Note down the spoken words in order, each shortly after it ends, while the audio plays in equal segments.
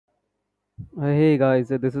Hey guys,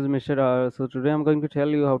 this is Mr. R. So today I'm going to tell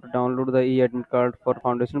you how to download the e-admit card for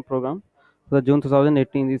foundation program. So the June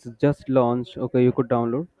 2018 is just launched. Okay, you could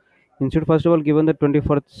download. Instead, first of all, given the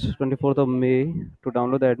 24th of May to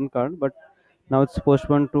download the admit card, but now it's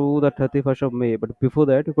postponed to the 31st of May. But before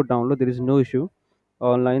that, you could download. There is no issue.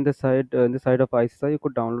 Online, the side of ICSI, you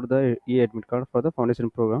could download the e-admit card for the foundation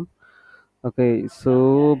program. Okay,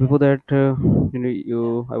 so before that, I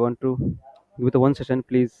want to give it a one session.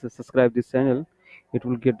 Please subscribe this channel. It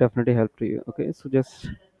will get definitely help to you. Okay, so just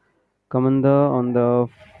come on the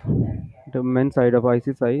main side of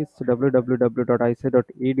ICSI. It's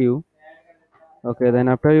www.ici.edu. Okay, then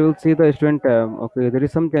after you will see the student tab. Okay, there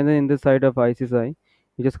is some changes in this side of ICSI.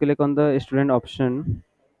 You just click on the student option,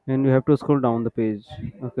 and you have to scroll down the page.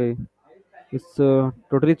 Okay, it's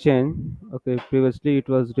totally changed. Okay, previously it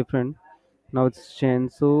was different, now it's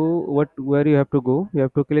changed. So what where you have to go, you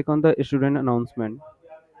have to click on the student announcement.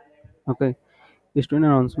 Okay, student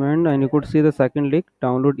announcement, and you could see the second link,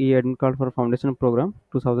 download e-admin card for foundation program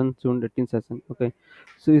 2000 June 18 session. Okay,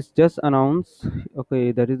 so it's just announced.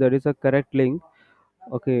 Okay, that is a correct link.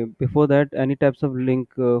 Okay, before that, any types of link,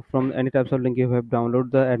 from any types of link you have download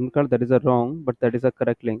the admin card, that is a wrong, but that is a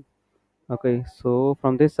correct link. Okay, so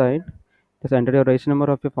from this side, just enter your registration number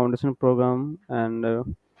of your foundation program, and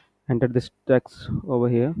enter this text over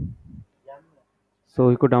here. So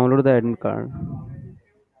you could download the admin card.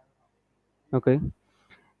 Okay,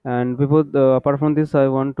 and before apart from this, I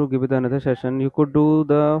want to give you the another session. You could do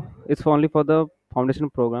the, it's only for the foundation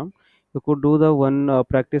program. You could do the one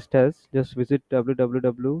practice test. Just visit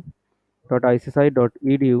www.icsi.edu.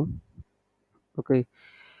 Okay,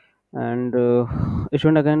 and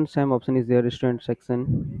student, again same option is there, student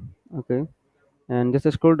section. Okay, and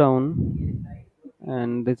just scroll down,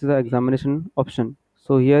 and this is the examination option.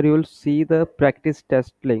 So here you will see the practice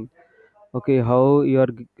test link. Okay, how you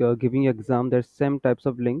are giving exam, there's same types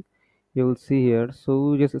of link you will see here.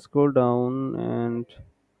 So just scroll down, and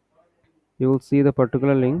you will see the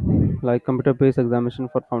particular link like computer based examination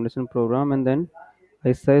for foundation program, and then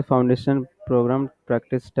I say foundation program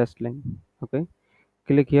practice test link. Okay,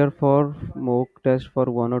 click here for mock test for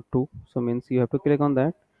one or two. So means you have to click on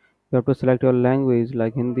that. You have to select your language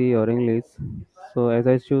like Hindi or English. So as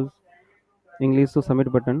I choose English, to submit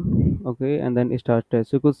button. Okay, and then start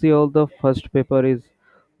test. You could see all the first paper is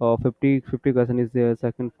 50 question is there.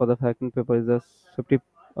 Second, for the second paper is just 50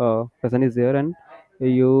 question is there, and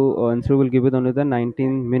you answer will give it only the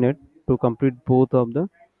 19 minute to complete both of the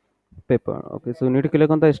paper. Okay, so you need to click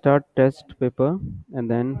on the start test paper, and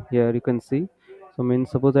then here you can see. So means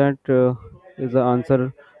suppose that is the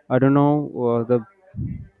answer. I don't know the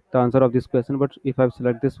answer of this question, but if I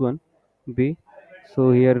select this one, B,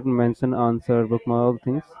 so here it mention answer, bookmark, all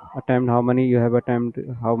things. Attempt, how many you have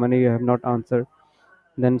attempted, how many you have not answered.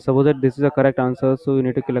 Then suppose that this is a correct answer, so you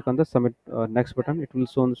need to click on the submit next button. It will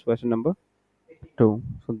show on question number 2.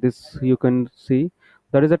 So this you can see,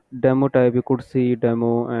 that is a demo type. You could see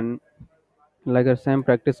demo and like a same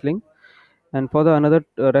practice link. And for the another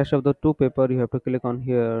rest of the two paper, you have to click on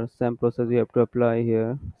here, same process you have to apply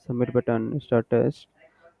here, submit button, start test,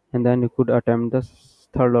 and then you could attempt the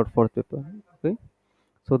third or fourth paper. Okay,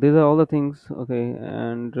 so these are all the things. Okay,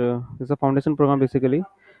 and this is a foundation program basically.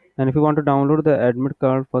 And if you want to download the admit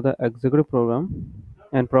card for the executive program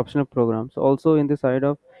and professional programs, also in the side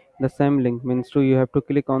of the same link, means to you have to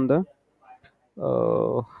click on the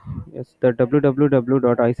uh, yes, the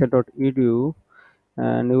www.icsi.edu,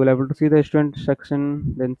 and you will able to see the student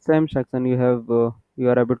section. Then same section you have, you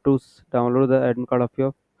are able to download the admin card of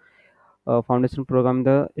your foundation program,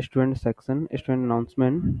 the student section, student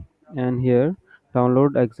announcement, and here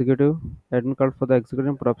download executive admin card for the executive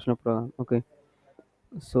and professional program. Okay,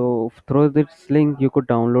 so through this link you could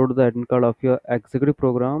download the admin card of your executive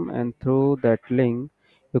program, and through that link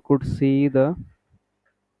you could see the,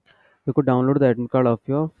 you could download the admin card of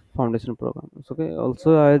your foundation program. So, okay,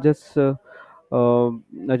 also uh,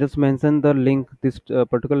 I just mentioned the link, this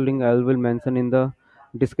particular link I will mention in the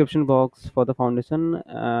description box for the foundation,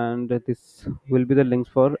 and this will be the links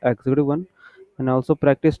for executive one, and also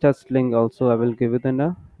practice test link also I will give it in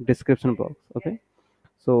the description box. Okay,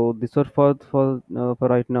 so this was for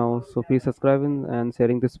right now. So please subscribing and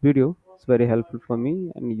sharing this video. It's very helpful for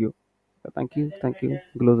me and you. Thank you,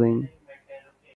 closing.